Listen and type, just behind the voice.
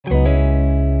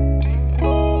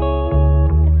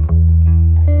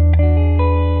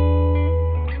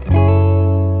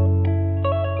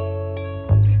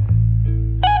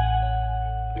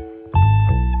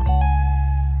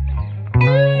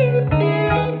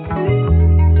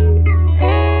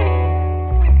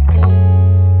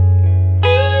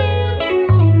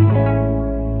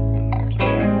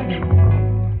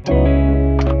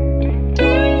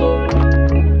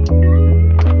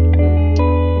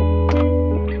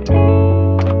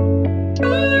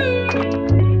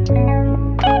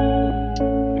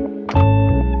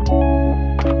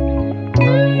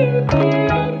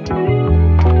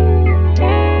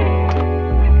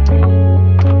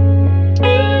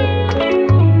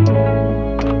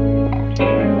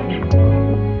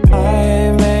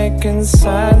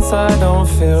sense, I don't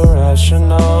feel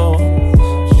rational.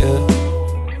 Yeah,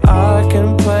 I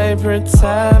can play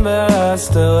pretend, but I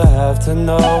still have to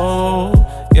know.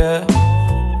 Yeah,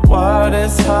 why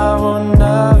this high will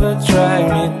never drag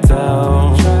me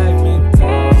down.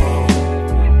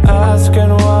 Asking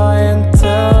why until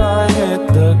I hit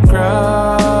the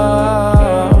ground.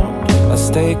 I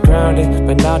stay grounded,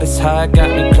 but now this high got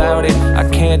me clouded. I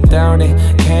can't down it,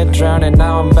 can't drown it,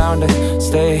 now I'm bound to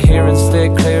stay here and stay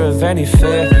clear of any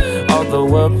fear. Although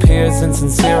what appears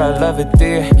insincere, I love it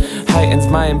dear. Heightens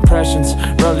my impressions,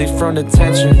 really from the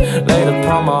tension laid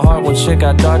upon my heart when shit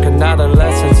got dark in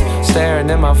adolescence. Staring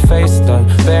in my face, done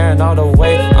bearing all the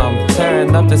weight. I'm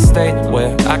tearing up the state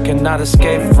where I cannot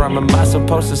escape from. Am I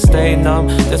supposed to stay numb?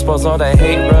 Dispose all the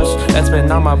hate rush that's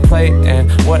been on my plate.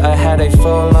 And what I had a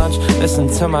full lunch, listen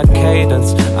to my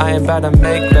cadence. I ain't about to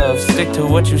make love, stick to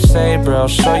what you say, bro. I'll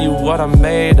show you what I'm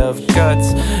made of.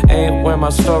 Guts ain't where my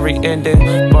story ended.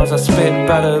 Bars I spit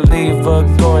better leave a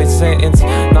gory sentence.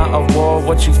 Not a war,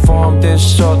 what you formed is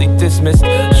shortly dismissed.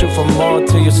 Shoot for more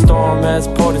till your storm has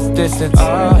poured its distance.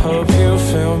 I hope you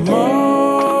feel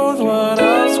moved. What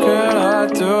else could I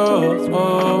do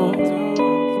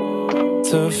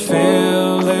to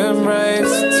feel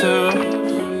embraced, to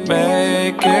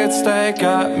make it stay?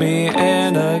 Got me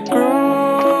in a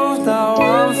groove, now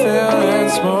I'm feeling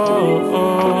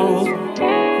smooth.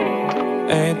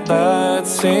 Ain't that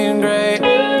seem great?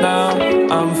 Now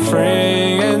I'm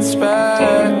free in space.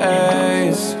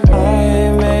 I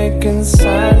ain't making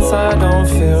sense, I don't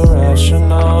feel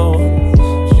rational.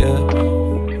 Yeah,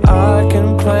 I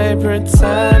can play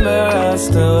pretend, but I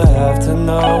still have to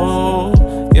know.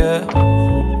 Yeah,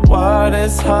 why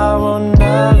this high will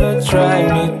never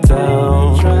drag me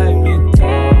down.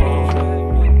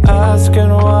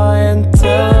 Asking why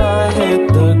until I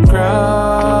hit the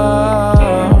ground.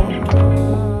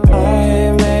 I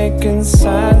ain't making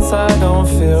sense, I don't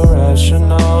feel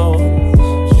rational.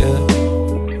 Yeah,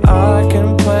 I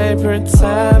can play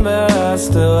pretend, but I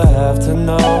still have to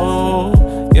know.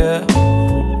 Yeah,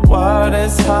 why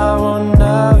this high will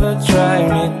never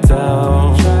drag me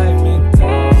down.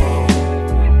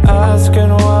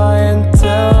 Asking why until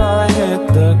I hit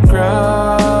the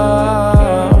ground.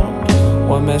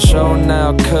 One man show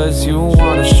now, cause you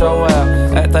wanna show out.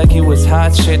 Act like you was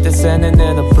hot shit that's ending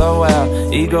in a blowout.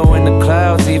 Ego in the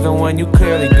clouds, even when you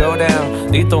clearly go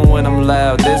down. Lethal when I'm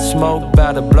loud, this smoke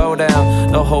bout to blow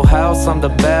down. The whole house, I'm the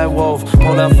bad wolf.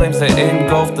 Pull out flames that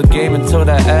engulf the game until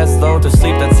that ass low. To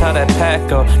sleep, that's how that pack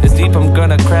go. This deep, I'm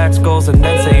gonna crack skulls and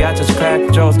then say I just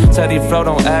cracked jokes. Said he float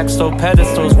on axle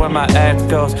pedestals where my act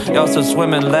goes. Y'all still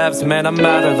swimming laps, man, I'm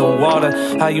out of the water.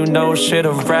 How you know shit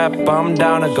of rap, I'm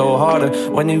down to go harder.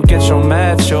 When you get your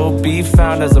match, you'll be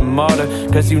found as a martyr.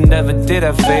 Cause you never did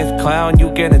have faith, clown, you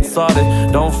getting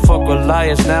slaughtered. Don't fuck with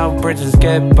liars, now bridges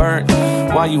get burnt.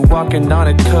 Why you walking on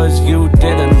it? Cause you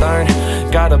didn't learn.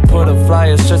 Gotta put up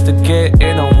flyers just to get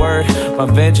in a word. My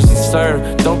vengeance is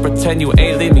served, don't pretend you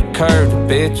ain't leave me curved,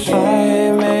 bitch. I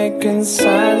ain't making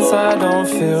sense, I don't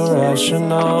feel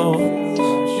rational.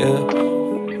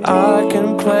 Yeah, I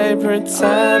can play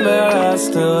pretend, but I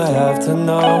still have to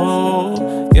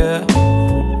know. Yeah,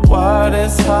 why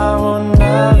this high will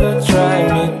never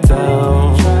drag me down.